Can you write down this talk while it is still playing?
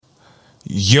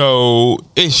Yo,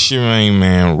 it's your main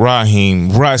man,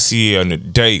 Raheem Rassier, and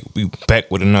today we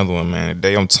back with another one, man.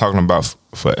 Today I'm talking about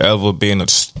forever being a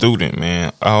student,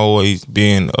 man. Always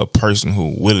being a person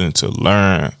who willing to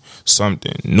learn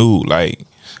something new. Like,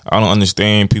 I don't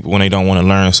understand people when they don't want to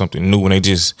learn something new, when they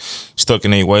just stuck in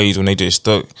their ways, when they just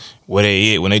stuck where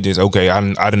they at, when they just, okay, I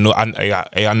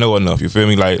know enough, you feel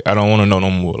me? Like, I don't want to know no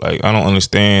more. Like, I don't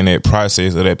understand that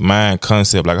process or that mind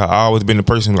concept. Like, I always been the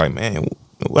person like, man,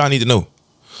 what I need to know.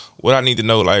 What I need to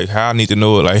know, like how I need to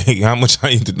know it, like how much I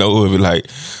need to know of it. Like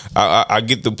I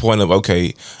get the point of,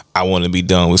 okay, I want to be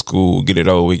done with school, get it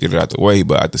over, get it out the way.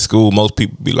 But at the school, most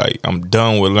people be like, I'm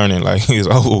done with learning. Like, it's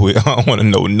over with. I don't want to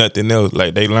know nothing else.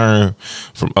 Like, they learn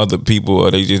from other people,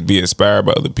 or they just be inspired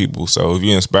by other people. So if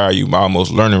you inspire, you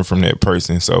almost learning from that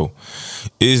person. So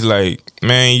it's like,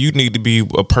 man, you need to be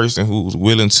a person who's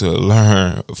willing to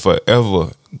learn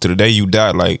forever to the day you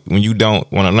die. Like, when you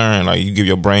don't want to learn, like, you give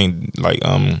your brain, like,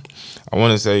 I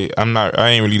want to say, I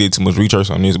ain't really did too much research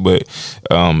on this, but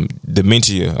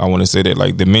dementia, I want to say that,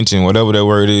 like, dementia, whatever that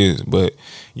word is, but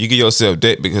you give yourself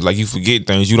that because, like, you forget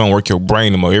things. You don't work your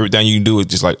brain anymore. Everything you do is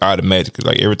just, like, automatic.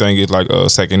 Like, everything is, like,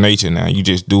 second nature now. You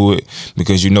just do it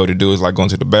because you know to do it. It's like going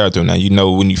to the bathroom now. You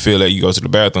know when you feel that you go to the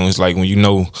bathroom. It's like when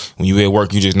you at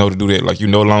work, you just know to do that. Like, you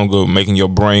no longer making your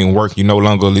brain work. You no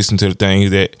longer listen to the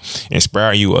things that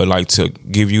inspire you or, like, to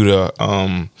give you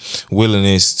the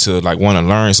willingness to, like, want to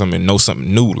learn something, know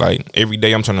something new. Like, every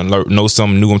day I'm trying to know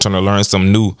something new. I'm trying to learn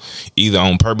something new, either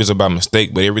on purpose or by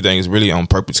mistake, but everything is really on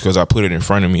purpose because I put it in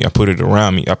front of me. I put it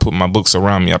around me. I put my books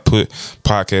around me. I put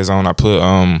podcasts on. I put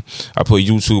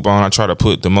YouTube on. I try to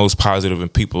put the most positive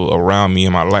and people around me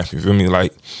in my life. You feel me?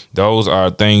 Like, those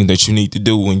are things that you need to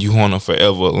do when you want to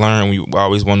forever learn. When you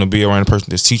always want to be around a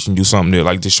person that's teaching you something. They're,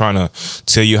 like, just trying to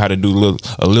tell you how to do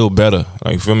a little better.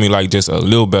 Like, you feel me? Like, just a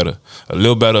little better. A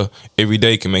little better every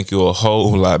day can make you a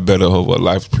whole lot better over a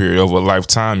life period, over a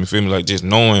lifetime. You feel me? Like, just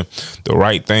knowing the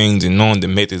right things and knowing the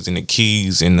methods and the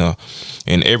keys and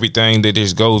everything that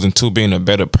just goes into being a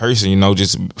better person. You know,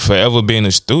 just forever being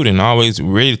a student, always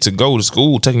ready to go to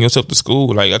school, taking yourself to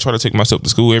school. Like, I try to take myself to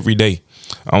school every day.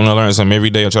 I want to learn something every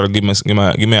day. I try to give me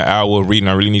an hour of reading.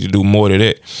 I really need to do more to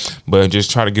that, but just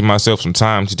try to give myself some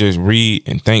time to just read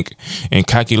and think and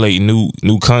calculate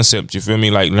new concepts. You feel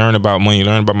me? Like, learn about money,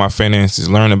 learn about my finances,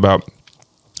 learn about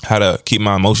how to keep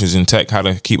my emotions intact, how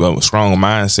to keep a strong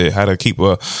mindset, how to keep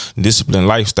a disciplined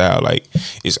lifestyle. Like,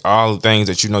 it's all the things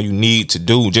that you need to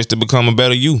do just to become a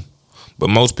better you. But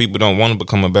most people don't want to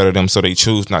become a better them, so they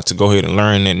choose not to go ahead and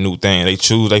learn that new thing.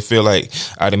 They feel like,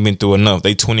 I done been through enough.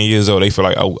 They 20 years old. They feel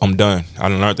like, oh, I'm done. I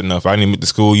done learned enough. I didn't went to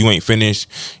school. You ain't finished.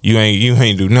 You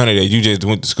ain't do none of that. You just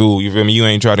went to school. You feel me? You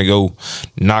ain't try to go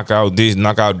knock out this,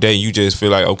 knock out that. You just feel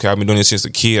like, okay, I've been doing this since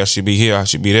a kid. I should be here. I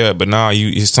should be there. But now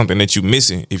it's something that you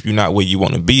missing if you're not where you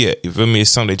want to be at. You feel me? It's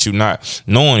something that you're not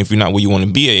knowing if you're not where you want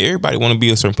to be at. Everybody want to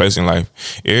be a certain place in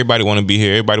life. Everybody want to be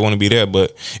here. Everybody want to be there.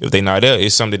 But if they not there,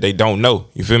 it's something that they don't know.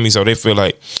 You feel me? So they feel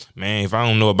like, man, if I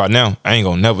don't know about now, I ain't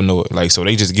gonna never know it. Like, so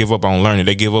they just give up on learning.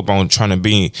 They give up on trying to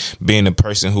being the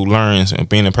person who learns and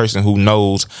being the person who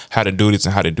knows how to do this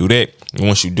and how to do that. And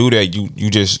once you do that, you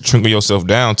just shrink yourself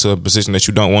down to a position that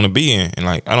you don't want to be in. And,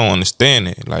 like, I don't understand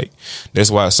it. Like,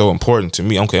 that's why it's so important to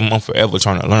me. Okay, I'm forever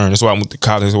trying to learn. That's why I went to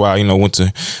college. That's why I went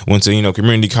to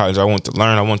community college. I want to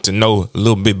learn. I want to know a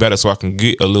little bit better so I can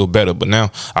get a little better. But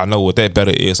now I know what that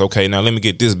better is. Okay, now let me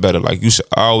get this better. Like, you should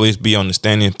always be on the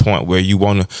standing point where you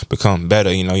want to become better.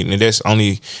 And that's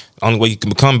only way you can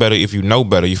become better if you know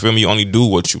better. You feel me? You only do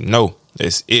what you know.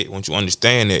 That's it. Once you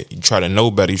understand that, you try to know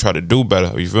better, you try to do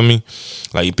better. You feel me?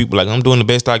 Like, people like, I'm doing the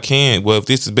best I can. Well, if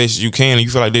this is the best you can and you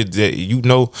feel like that you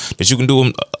know that you can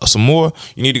do some more,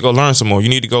 you need to go learn some more. You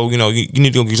need to go, you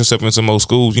need to go get yourself in some more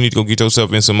schools. You need to go get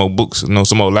yourself in some more books,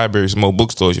 some more libraries, some more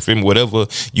bookstores. You feel me? Whatever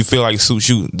you feel like suits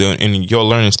you in your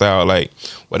learning style. Like,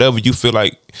 whatever you feel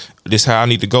like, this how I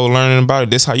need to go learning about it.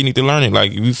 This how you need to learn it.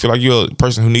 Like, if you feel like you're a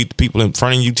person who needs people in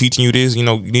front of you teaching you this, you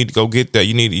need to go get that.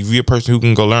 If you're a person who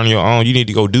can go learn on your own, you need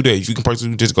to go do that. If you can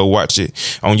person who just go watch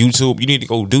it on YouTube, you need to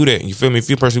go do that. You feel me? If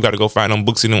you're a person who got to go find them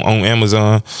books on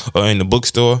Amazon or in the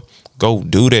bookstore, go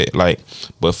do that. Like,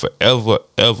 but forever,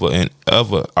 ever, and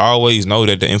ever, always know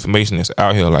that the information is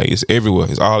out here. Like, it's everywhere.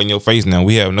 It's all in your face now.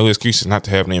 We have no excuses not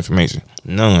to have the information.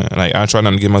 None. Like, I try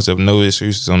not to give myself no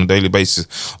excuses on a daily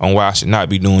basis on why I should not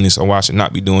be doing this or why I should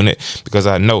not be doing it, because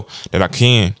I know that I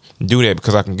can do that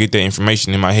because I can get that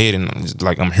information in my head, and it's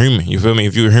like I'm human. You feel me?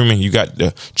 If you're human, you got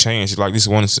the chance. It's like this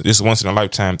is once in a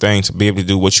lifetime thing to be able to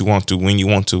do what you want to, when you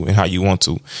want to, and how you want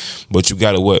to. But you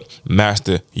gotta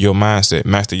master your mindset,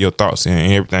 master your thoughts,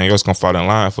 and everything else gonna fall in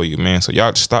line for you, man. So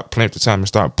y'all just stop playing with the time and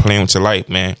start playing with your life,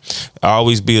 man.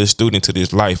 Always be a student to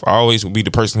this life. Always be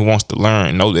the person who wants to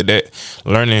learn. Know that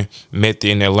learning method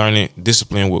and that learning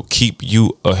discipline will keep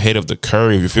you ahead of the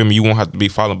curve. You feel me? You won't have to be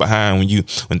falling behind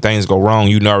when things go wrong.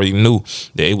 You already knew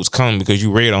that it was coming because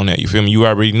you read on that. You feel me? You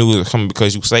already knew it was coming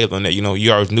because you saved on that. You know,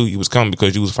 you already knew it was coming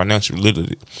because you was financially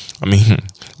literate. I mean,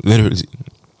 literally.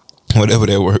 Whatever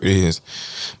that word is.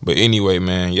 But anyway,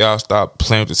 man, y'all stop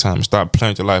playing with the time. Stop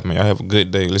playing with your life, man. Y'all have a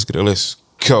good day. Let's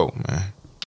go, man.